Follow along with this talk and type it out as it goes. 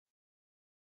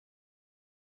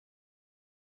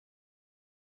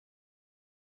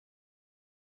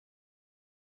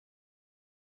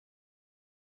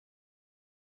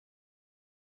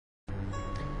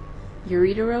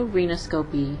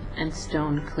Ureteroscopy and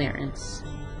stone clearance.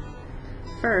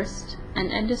 First, an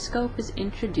endoscope is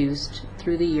introduced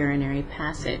through the urinary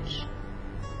passage.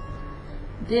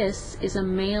 This is a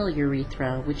male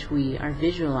urethra which we are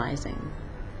visualizing.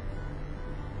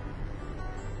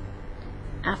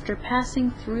 After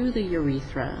passing through the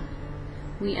urethra,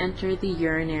 we enter the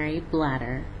urinary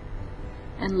bladder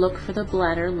and look for the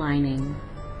bladder lining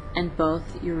and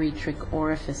both ureteric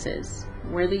orifices,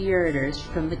 where the ureters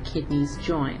from the kidneys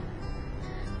join.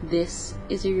 This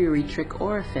is a ureteric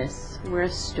orifice where a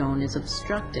stone is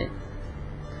obstructed.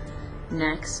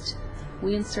 Next,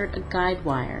 we insert a guide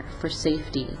wire for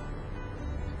safety.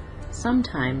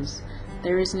 Sometimes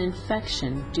there is an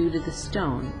infection due to the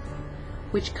stone,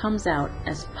 which comes out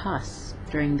as pus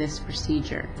during this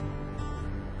procedure.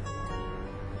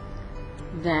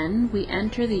 Then we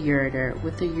enter the ureter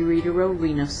with the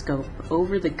ureteroscope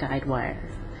over the guide wire,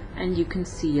 and you can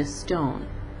see a stone.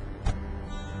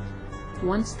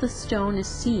 Once the stone is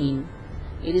seen,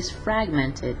 it is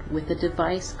fragmented with a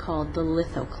device called the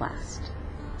lithoclast.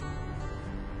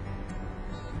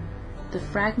 The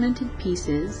fragmented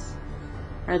pieces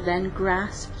are then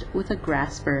grasped with a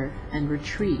grasper and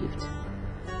retrieved.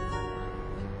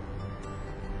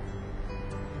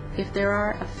 If there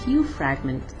are a few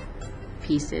fragment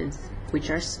pieces which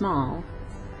are small,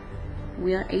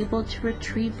 we are able to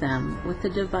retrieve them with a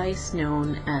device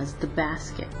known as the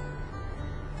basket,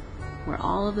 where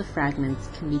all of the fragments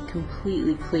can be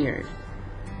completely cleared.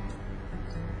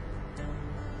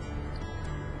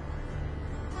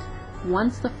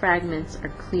 Once the fragments are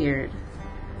cleared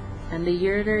and the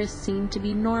ureter is seen to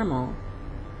be normal,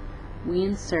 we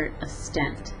insert a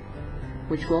stent,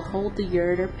 which will hold the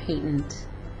ureter patent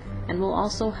and will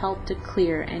also help to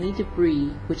clear any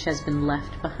debris which has been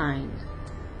left behind.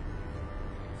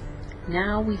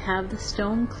 Now we have the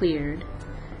stone cleared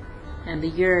and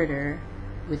the ureter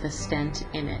with a stent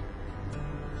in it.